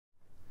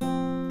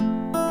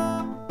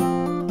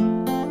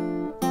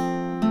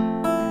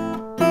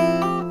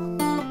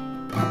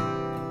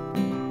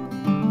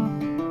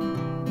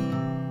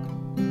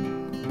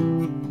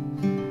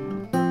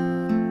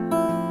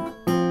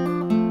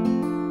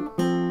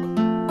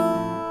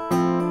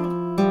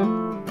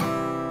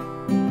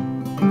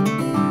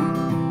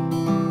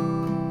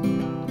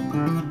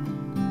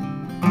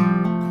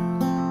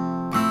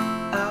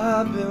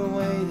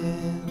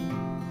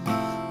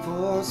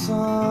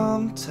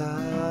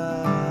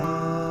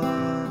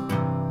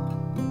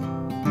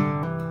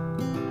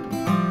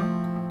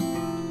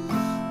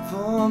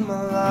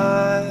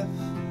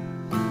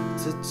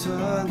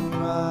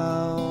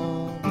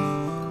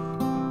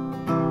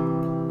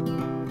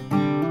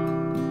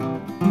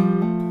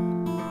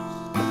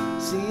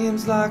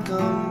seems like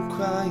I'm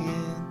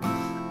crying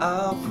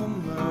out for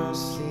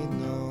mercy,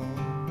 no.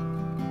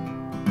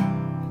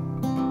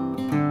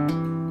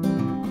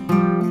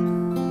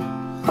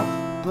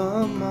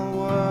 But my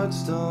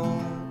words don't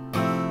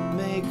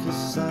make a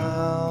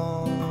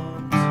sound,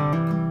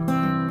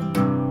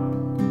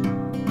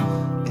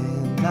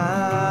 and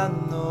I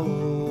know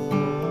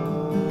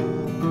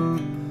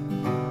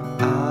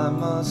I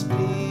must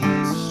be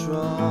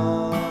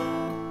strong,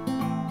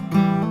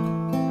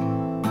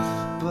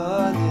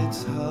 but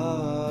it's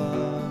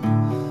hard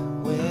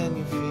when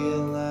you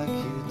feel like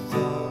you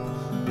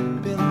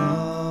don't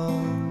belong.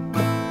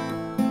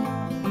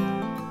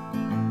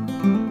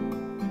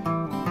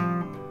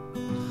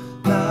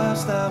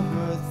 Life's not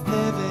worth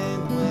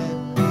living when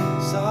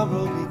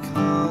sorrow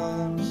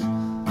becomes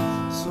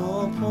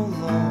so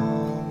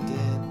prolonged,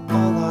 and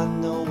all I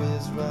know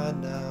is right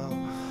now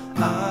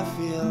I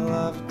feel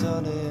I've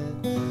done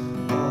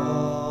it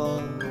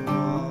all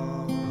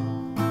wrong.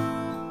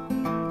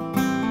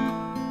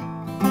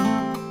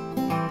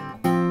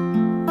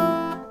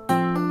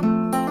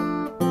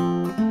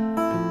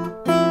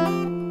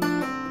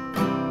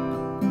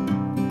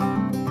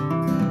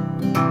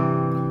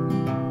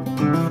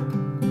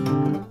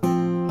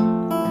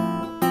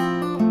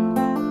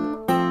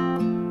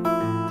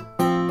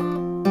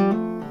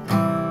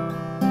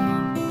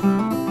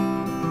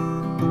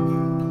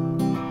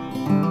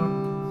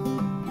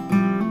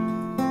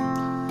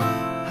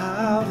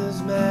 How does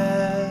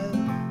man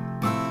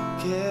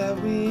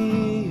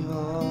carry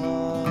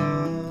on?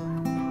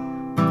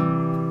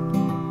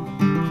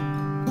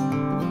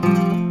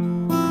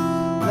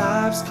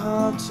 Life's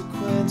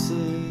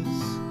consequences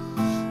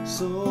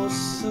so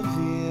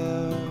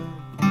severe.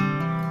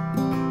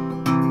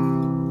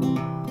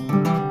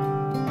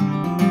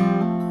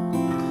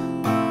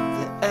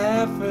 The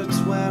effort's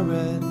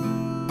wearing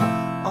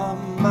on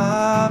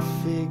my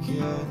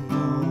figure, no.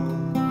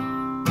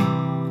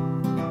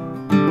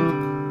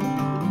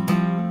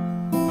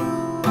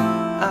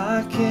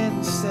 I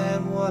can't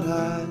stand what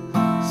I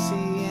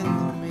see in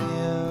the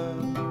mirror,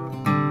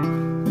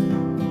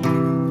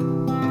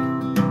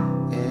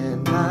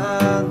 and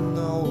I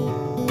know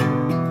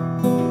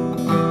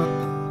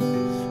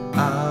I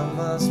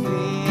must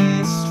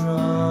be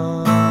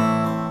strong,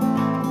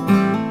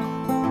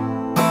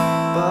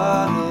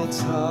 but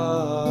it's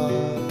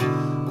hard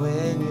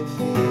when you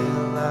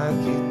feel like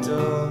you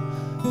don't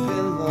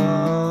belong.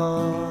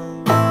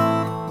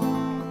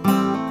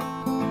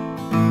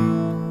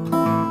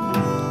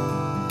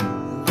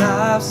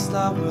 Life's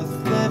not worth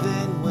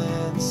living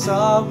when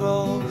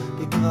sorrow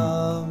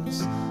becomes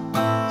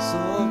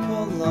so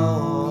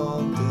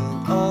prolonged,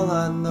 and all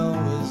I know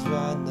is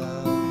right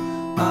now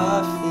I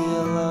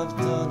feel I've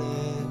done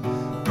it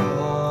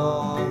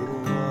all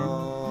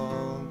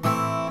wrong.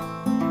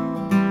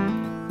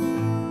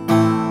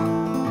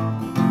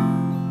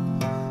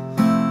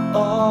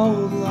 Oh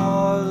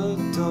Lord,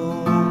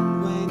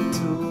 don't wait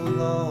too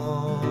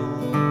long.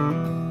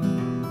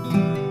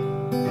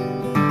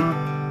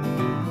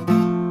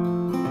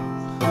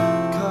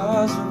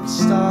 I'm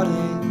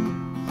starting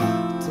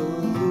to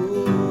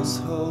lose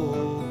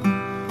hope.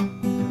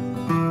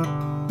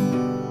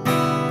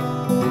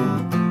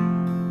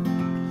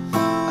 I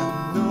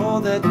know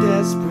that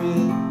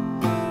desperate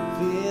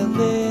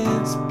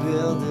feelings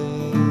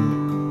building.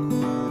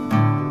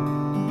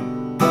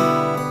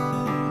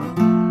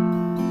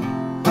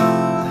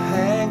 The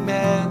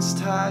hangman's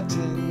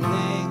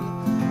tightening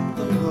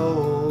the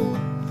rope.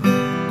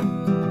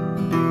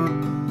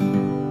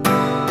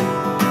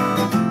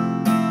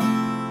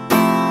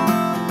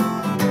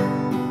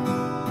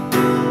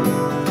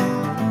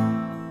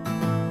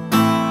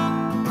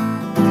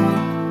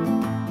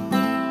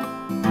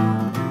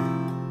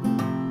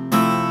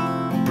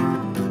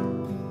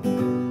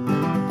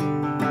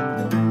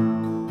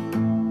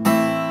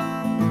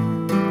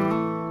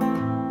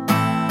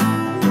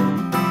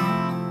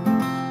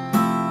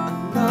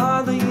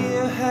 Another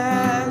year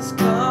has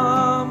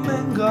come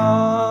and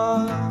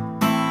gone.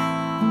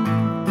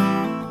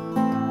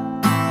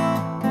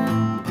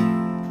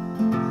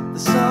 The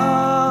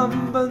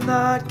somber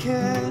night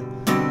can't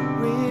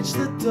reach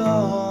the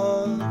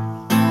dawn.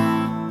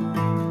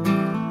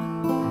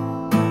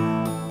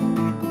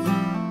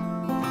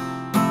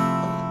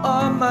 I'm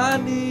on my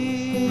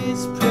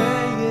knees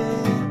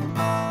praying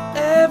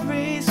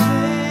every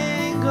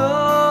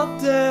single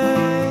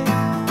day.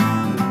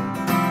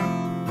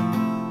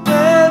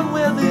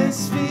 Will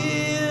this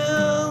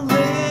feeling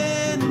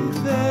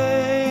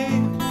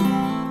fade?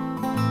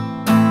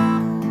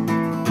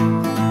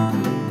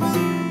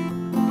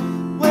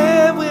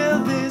 Where will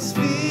this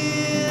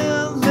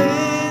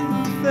feeling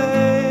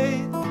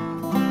fade?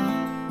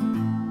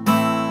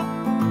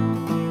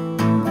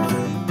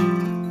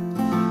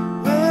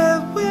 Where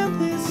will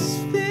this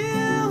feeling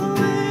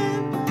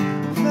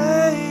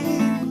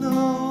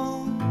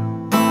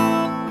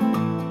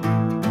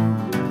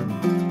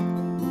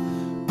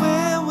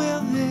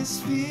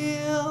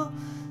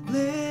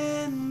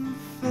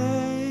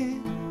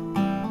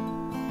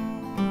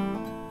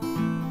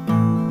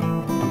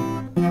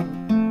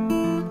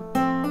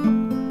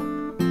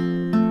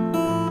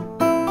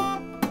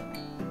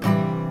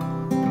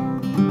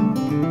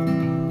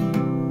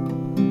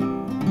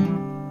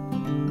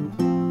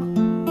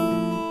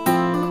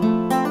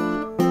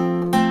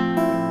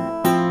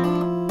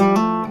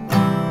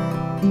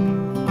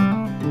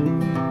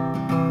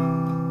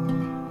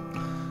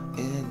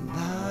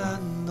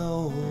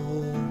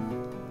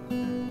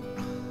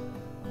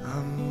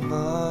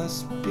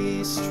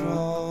be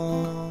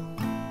strong,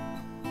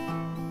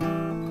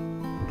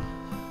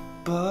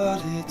 but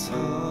it's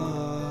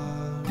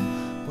hard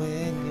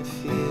when you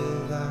feel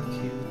like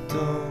you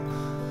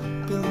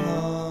don't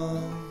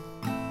belong.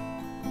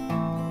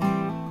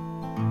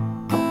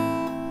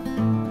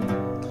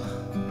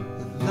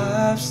 And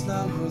life's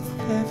not worth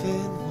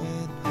living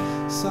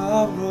when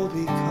sorrow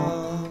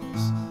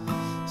becomes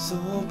so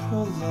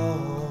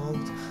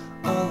prolonged.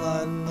 All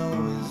I know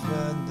is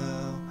right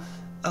now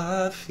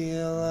I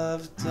feel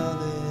I've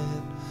done it.